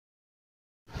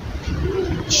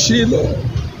Shiloh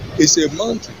is a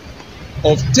mountain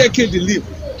of taking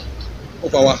delivery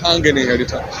of our hanging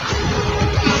inheritance.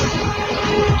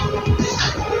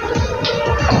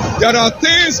 There are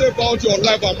things about your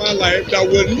life and my life that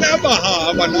will never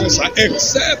have an answer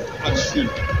except at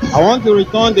Shiloh. I want to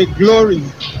return the glory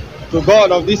to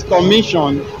God of this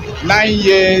commission. 9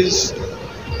 years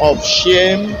of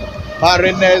shame,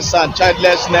 barrenness, and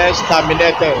childlessness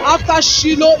terminated. After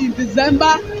Shiloh in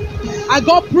December, I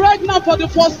got pregnant for the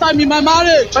first time in my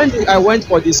marriage. When I went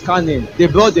for the scanning, they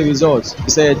brought the results. He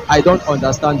said, I don't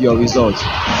understand your results.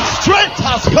 Strength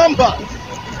has come back.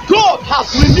 God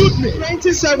has renewed me.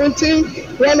 2017,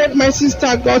 one of my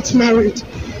sisters got married.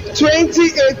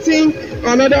 2018,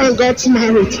 another one got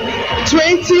married.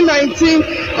 2019,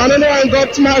 another one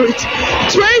got married.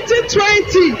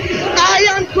 2020, I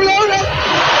am Flourish.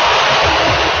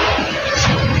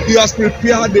 He has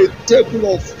prepared a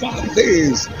table of fat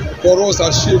things for us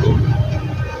at Shiloh.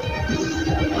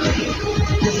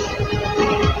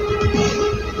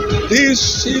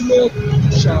 This Shiloh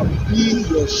shall be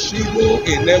your Shiloh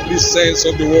in every sense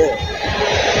of the word.